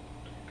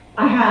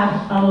 I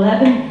have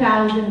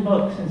 11,000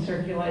 books in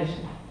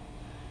circulation.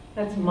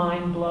 That's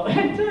mind blowing.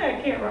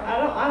 I can't.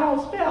 I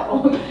don't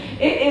spell.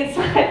 It's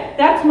like,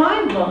 that's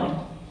mind blowing.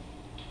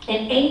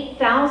 And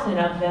 8,000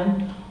 of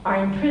them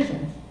are in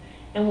prisons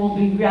and will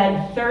be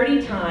read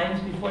 30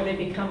 times before they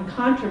become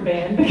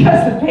contraband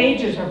because the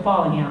pages are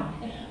falling out.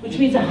 which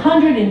means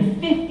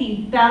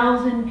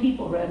 150,000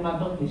 people read my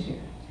book this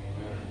year.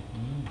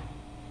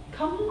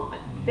 Come on,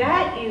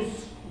 that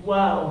is,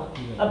 whoa,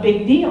 a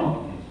big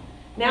deal.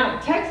 Now,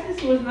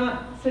 Texas was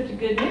not such a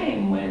good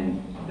name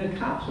when the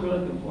cops were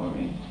looking for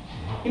me.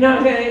 You know what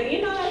I'm saying?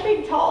 You know that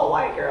big, tall,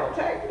 white girl,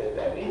 Texas,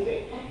 that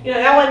easy. You know,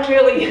 that wasn't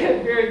really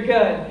very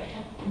good.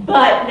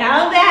 But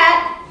now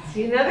that,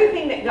 see, another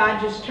thing that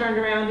God just turned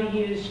around to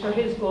use for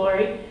his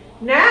glory.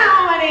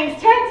 Now my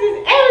name's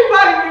Texas,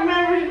 everybody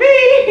remembers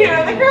me. You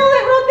know, the girl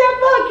that wrote that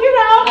book, you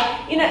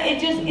know,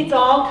 it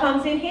all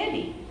comes in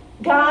handy.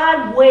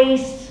 God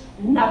wastes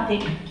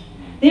nothing.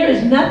 There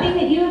is nothing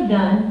that you have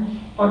done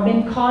or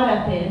been caught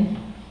up in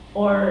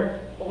or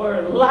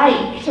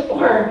liked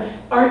or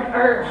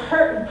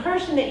hurt,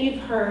 person that you've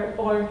hurt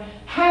or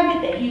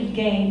habit that you've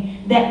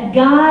gained that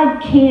God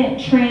can't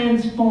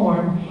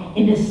transform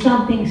into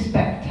something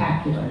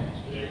spectacular.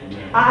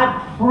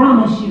 I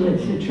promise you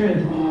it's the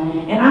truth.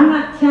 And I'm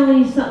not telling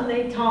you something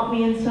they taught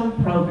me in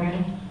some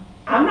program.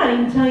 I'm not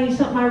even telling you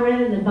something I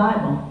read in the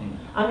Bible.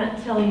 I'm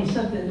not telling you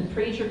something the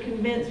preacher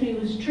convinced me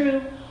was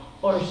true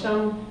or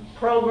some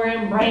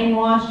program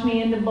brainwashed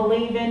me into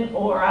believing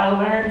or I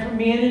learned from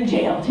being in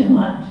jail too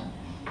much.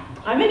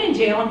 I've been in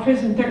jail and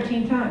prison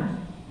 13 times.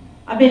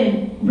 I've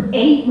been in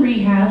 8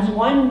 rehabs.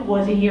 One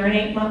was a year and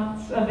 8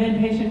 months of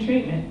inpatient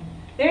treatment.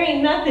 There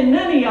ain't nothing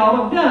none of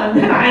y'all have done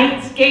that I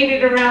ain't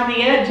skated around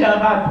the edge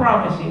of, I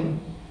promise you.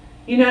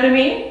 You know what I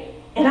mean?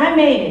 And I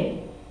made it.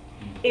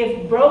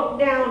 If broke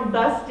down,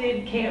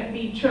 busted, can't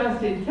be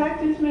trusted,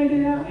 Texas made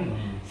it out.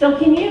 So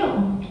can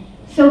you.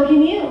 So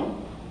can you.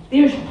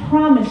 There's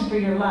promise for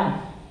your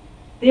life.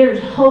 There's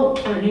hope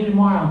for a new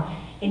tomorrow.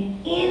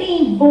 And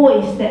any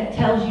voice that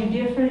tells you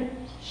different,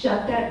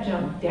 shut that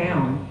junk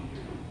down.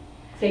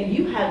 Say,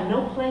 you have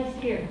no place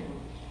here.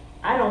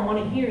 I don't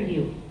want to hear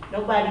you.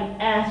 Nobody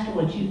asked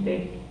what you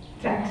think,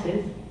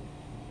 Texas,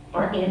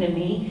 our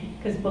enemy.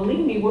 Because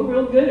believe me, we're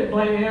real good at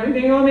blaming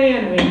everything on the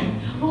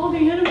enemy. Oh,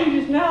 the enemy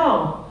just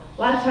no.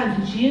 A lot of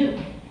times it's you.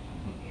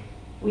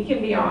 We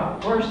can be our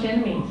worst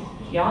enemies.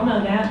 Y'all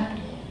know that.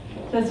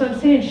 So that's what I'm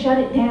saying. Shut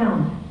it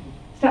down.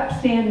 Stop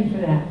standing for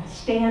that.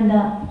 Stand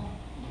up.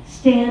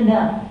 Stand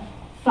up.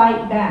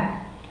 Fight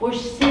back. We're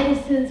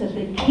citizens of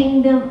the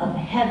kingdom of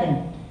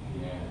heaven.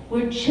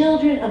 We're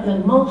children of the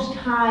Most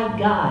High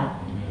God.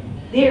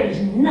 There is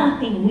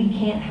nothing we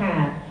can't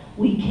have,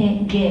 we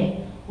can't get,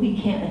 we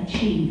can't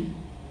achieve.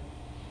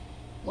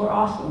 We're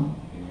awesome.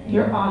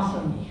 You're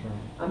awesome.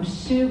 I'm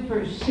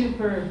super,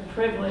 super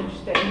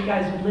privileged that you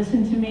guys would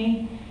listen to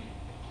me,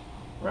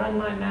 run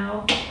my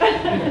mouth,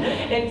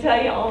 and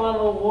tell you all the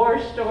little war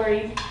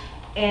stories,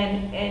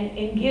 and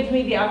give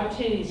me the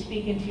opportunity to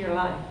speak into your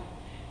life.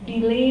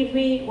 Believe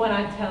me when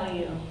I tell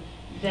you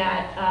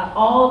that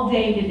all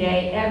day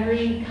today,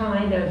 every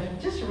kind of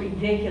just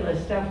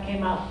ridiculous stuff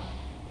came up.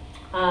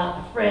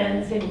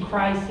 Friends in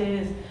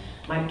crisis,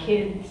 my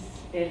kids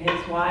and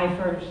his wife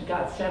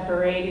got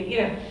separated, you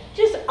know,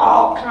 just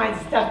all kinds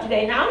of stuff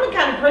today. Now, I'm the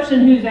kind of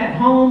person who's at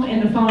home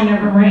and the phone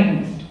never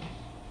rings.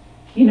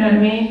 You know what I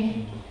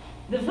mean?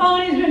 The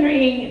phone has been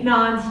ringing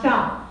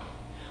nonstop,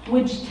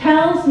 which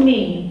tells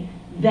me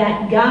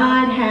that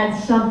God had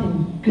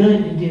something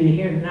good to do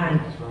here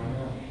tonight.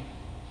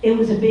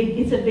 It's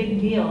a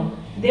big deal.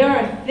 There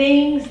are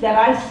things that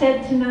I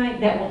said tonight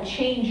that will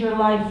change your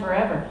life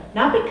forever.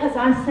 Not because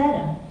I said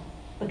them,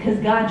 because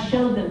God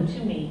showed them to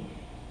me.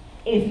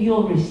 If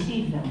you'll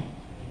receive them.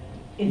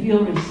 If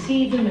you'll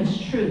receive them as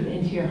truth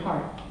into your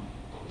heart.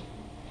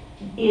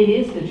 It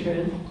is the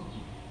truth.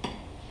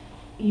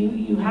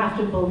 You have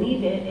to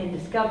believe it and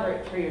discover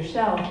it for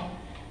yourself.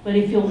 But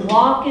if you'll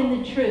walk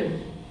in the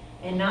truth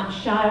and not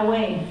shy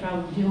away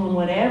from doing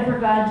whatever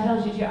God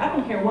tells you to, I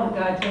don't care what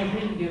God tells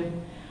me to do.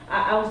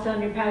 I was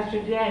telling your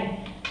pastor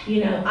today,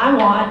 you know, I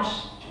watch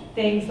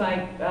things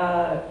like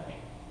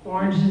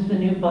Orange is the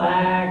New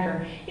Black,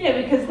 or, you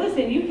know, because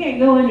listen, you can't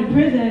go into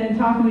prison and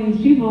talk to these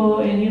people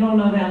and you don't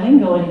know that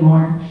lingo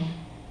anymore.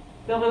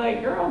 They'll be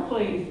like, girl,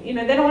 please. You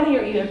know, they don't want to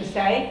hear what you have to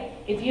say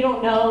if you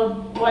don't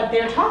know what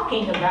they're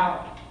talking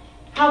about.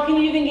 How can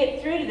you even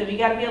get through to them? You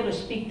got to be able to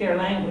speak their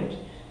language.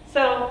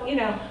 So, you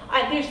know,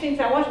 there's things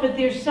I watch, but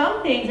there's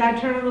some things I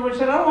turn on the Lord and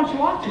said, I don't want you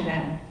watching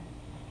that.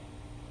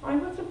 I'm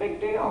like, what's the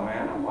big deal,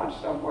 man? I've watched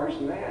stuff worse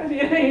than that.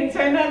 You ain't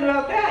saying nothing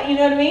about that, you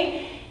know what I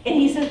mean? And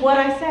he says,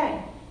 what'd I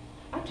say?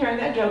 I turned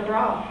that joker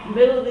off.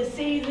 Middle of the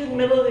season,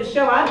 middle of the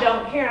show, I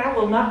don't care. I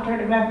will not turn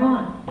it back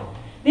on.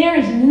 There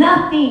is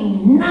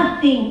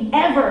nothing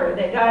ever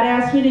that God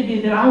asks me to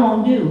do that I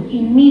won't do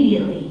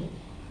immediately.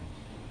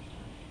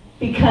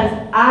 Because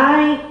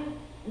I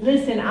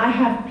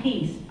have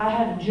peace. I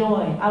have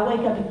joy. I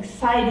wake up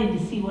excited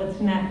to see what's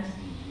next.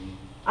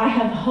 I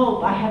have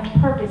hope. I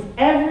have purpose.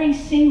 Every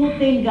single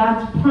thing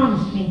God's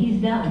promised me,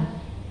 He's done.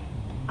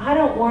 I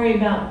don't worry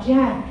about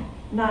jack,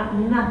 not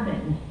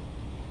nothing.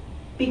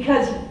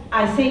 Because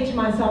I say to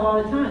myself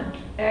all the time,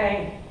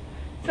 hey,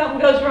 something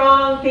goes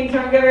wrong, things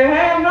aren't going,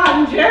 hey, I'm not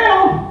in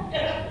jail.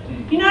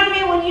 You know what I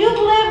mean? When you've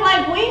lived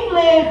like we've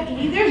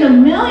lived, there's a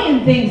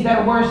million things that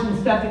are worse than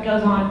stuff that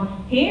goes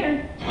on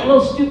here. The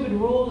little stupid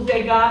rules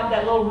they got,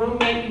 that little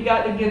roommate you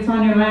got that gets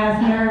on your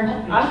last nerve.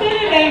 I've been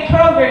in 8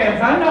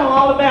 programs. I know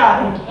all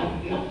about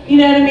it. You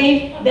know what I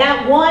mean?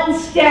 That one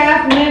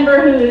staff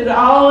member who is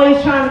always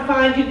trying to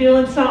find you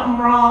doing something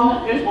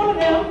wrong. There's one of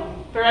them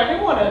for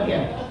every one of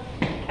you.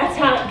 That's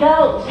how it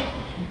goes.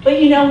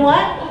 But you know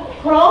what?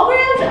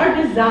 Programs are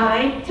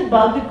designed to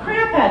bug the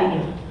crap out of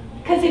you.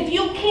 Because if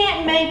you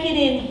can't make it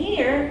in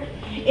here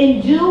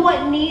and do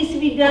what needs to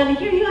be done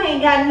here, you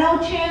ain't got no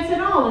chance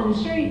at all in the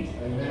streets.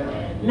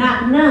 Amen.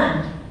 Not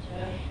none.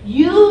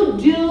 You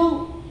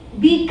do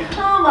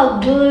become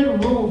a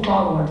good rule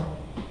follower.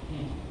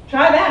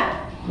 Try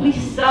that. We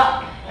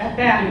suck at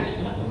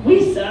that.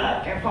 We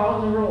suck at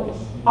following the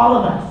rules. All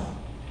of us.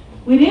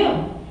 We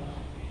do.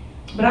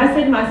 But I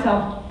said to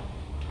myself,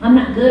 I'm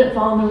not good at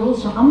following the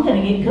rules, so I'm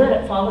going to get good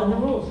at following the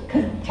rules.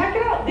 Because check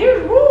it out,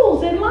 there's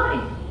rules in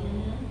life.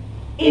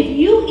 If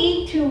you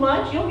eat too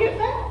much, you'll get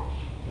fat.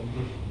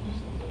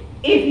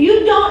 If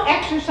you don't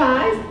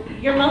exercise,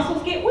 your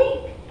muscles get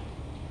weak.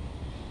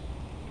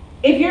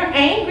 If you're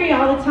angry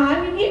all the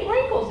time, you get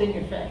wrinkles in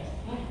your face.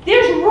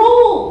 There's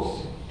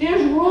rules.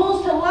 There's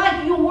rules to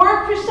life. You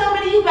work for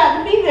somebody, you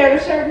got to be there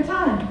at a certain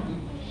time.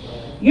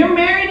 You're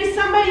married to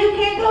somebody, you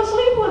can't go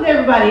sleep with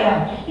everybody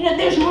else. You know,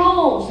 there's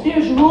rules.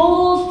 There's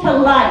rules to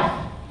life.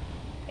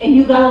 And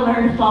you got to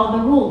learn to follow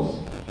the rules.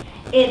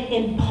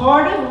 And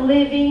part of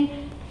living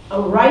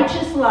a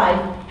righteous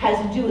life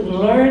has to do with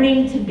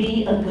learning to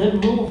be a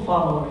good rule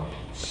follower.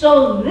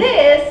 So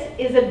this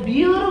is a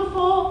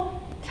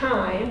beautiful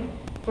time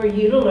for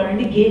you to learn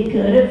to get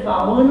good at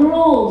following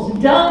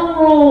rules. Dumb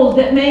rules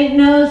that make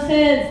no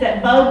sense,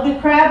 that bug the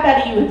crap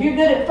out of you. If you're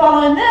good at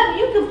following them,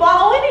 you can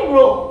follow any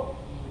rule.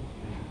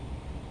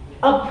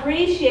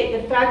 Appreciate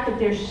the fact that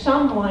there's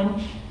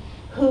someone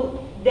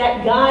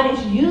that God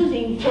is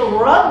using to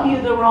rub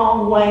you the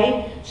wrong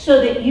way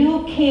so that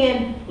you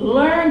can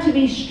learn to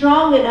be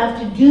strong enough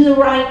to do the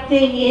right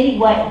thing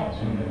anyway.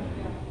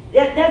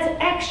 That's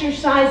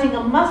exercising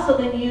a muscle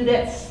in you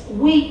that's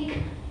weak,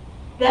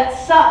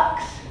 that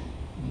sucks,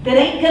 that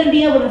ain't going to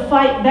be able to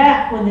fight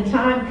back when the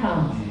time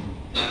comes.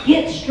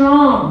 Get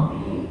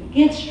strong.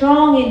 Get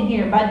strong in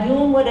here by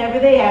doing whatever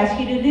they ask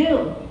you to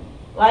do.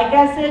 Like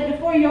I said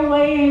before, your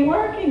way ain't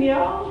working,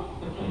 y'all.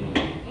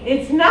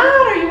 It's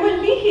not, or you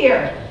wouldn't be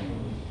here.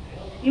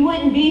 You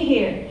wouldn't be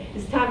here.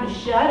 It's time to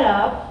shut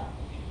up,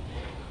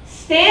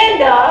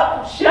 stand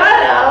up,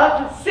 shut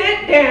up,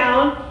 sit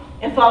down,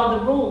 and follow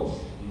the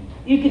rules.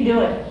 You can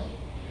do it.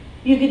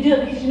 You can do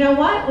it because you know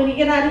what? When you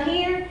get out of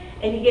here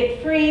and you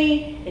get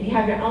free and you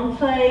have your own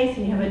place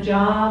and you have a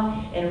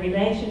job and a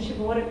relationship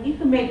or whatever, you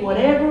can make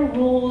whatever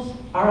rules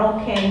are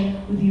okay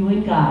with you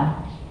and God.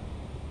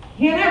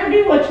 You can't ever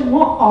do what you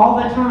want all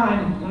the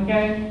time,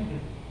 okay?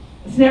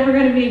 It's never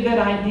going to be a good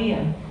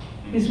idea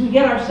because we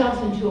get ourselves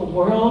into a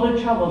world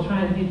of trouble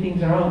trying to do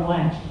things our own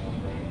way.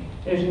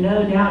 There's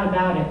no doubt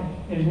about it.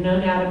 There's no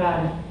doubt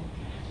about it.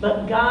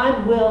 But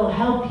God will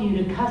help you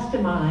to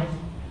customize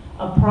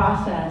a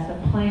process,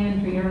 a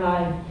plan for your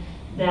life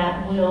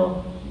that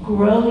will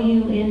grow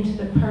you into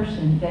the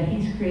person that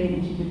He's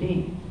created you to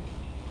be.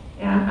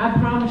 And I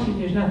promise you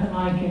there's nothing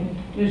like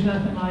it. There's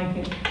nothing like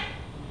it.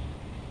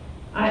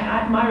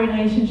 My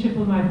relationship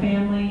with my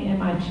family and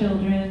my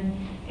children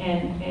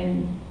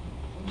and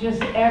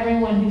just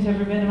everyone who's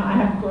ever been in I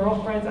have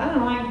girlfriends. I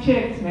don't like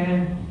chicks,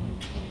 man.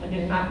 I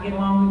did not get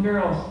along with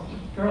girls.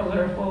 Girls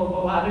are full of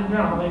a lot of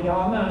drama,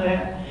 y'all know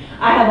that.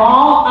 I have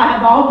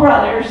all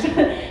brothers.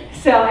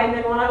 So, and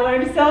then when I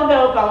learned to sell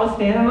dope, I was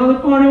standing on the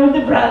corner with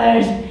the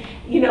brothers,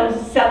 you know,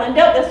 selling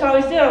dope. That's what I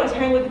always did. I always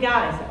hang with the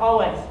guys,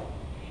 always.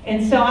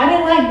 And so I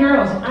didn't like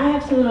girls. I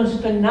have some of the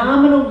most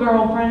phenomenal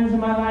girlfriends in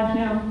my life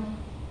now.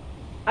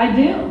 I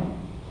do.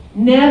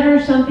 Never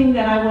something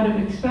that I would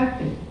have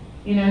expected.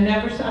 You know,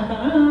 never, I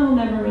thought, oh, I'll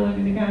never really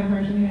be the kind of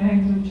person who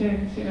hangs with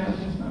chicks, you know, it's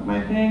just not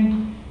my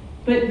thing.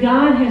 But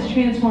God has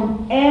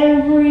transformed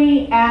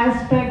every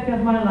aspect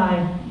of my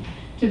life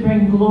to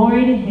bring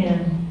glory to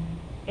Him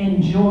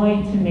and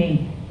joy to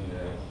me.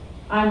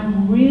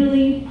 I'm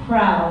really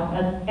proud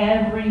of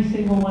every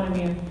single one of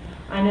you.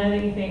 I know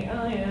that you think,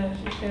 oh yeah,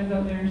 she stands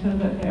up there and says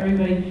that to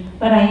everybody,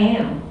 but I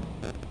am.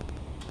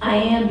 I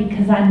am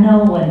because I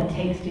know what it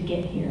takes to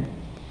get here.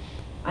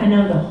 I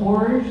know the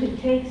horrors it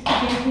takes to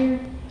get here.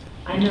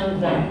 I know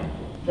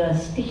the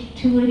stick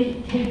to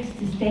it takes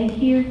to stay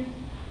here.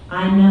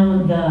 I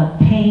know the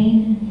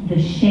pain,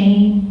 the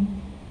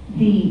shame,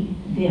 the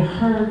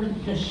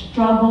hurt, the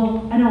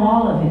struggle. I know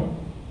all of it.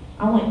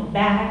 I went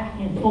back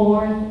and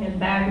forth and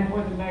back and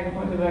forth and back and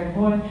forth and back and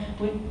forth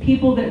with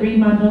people that read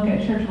my book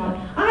at church. Like,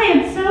 I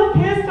am so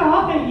pissed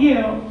off at you.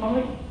 I'm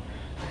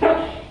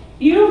like,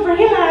 you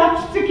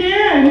relapsed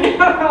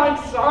again. I'm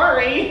like,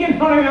 sorry, you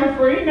know, I'm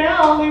free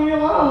now, leave me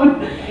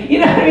alone. You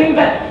know what I mean?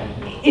 But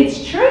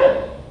it's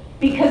true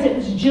because it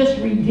was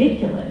just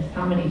ridiculous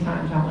how many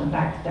times I went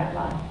back to that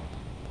life.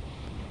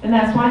 And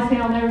that's why I say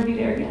I'll never be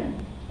there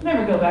again. I'll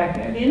never go back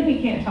there. The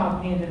enemy can't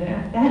talk me into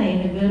that. That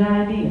ain't a good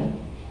idea.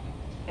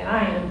 And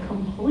I am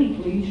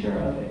completely sure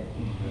of it.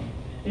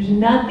 There's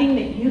nothing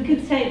that you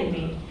could say to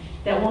me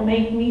that will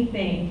make me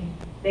think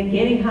that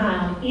getting high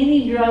on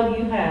any drug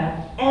you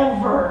have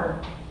ever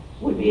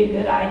would be a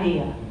good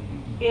idea.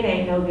 It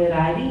ain't no good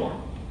idea.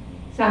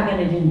 It's not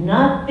going to do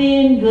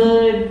nothing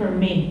good for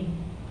me.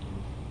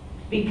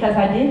 Because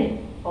I did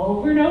it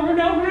over and over and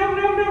over and over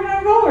and over and over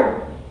and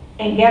over.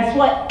 And guess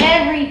what?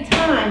 Every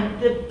time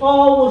the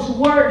fall was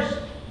worse,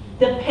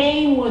 the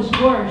pain was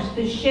worse,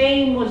 the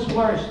shame was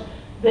worse,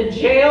 the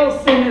jail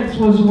sentence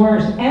was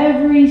worse.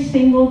 Every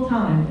single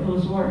time it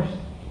was worse.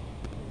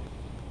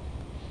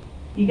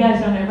 You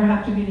guys don't ever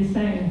have to be the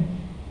same.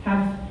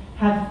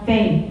 Have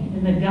faith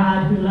in the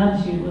God who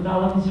loves you with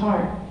all of his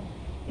heart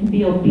and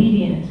be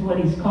obedient to what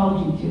he's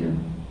called you to.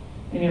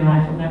 And your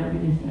life will never be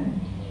the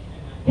same.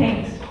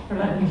 Thanks for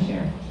letting me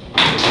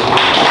share.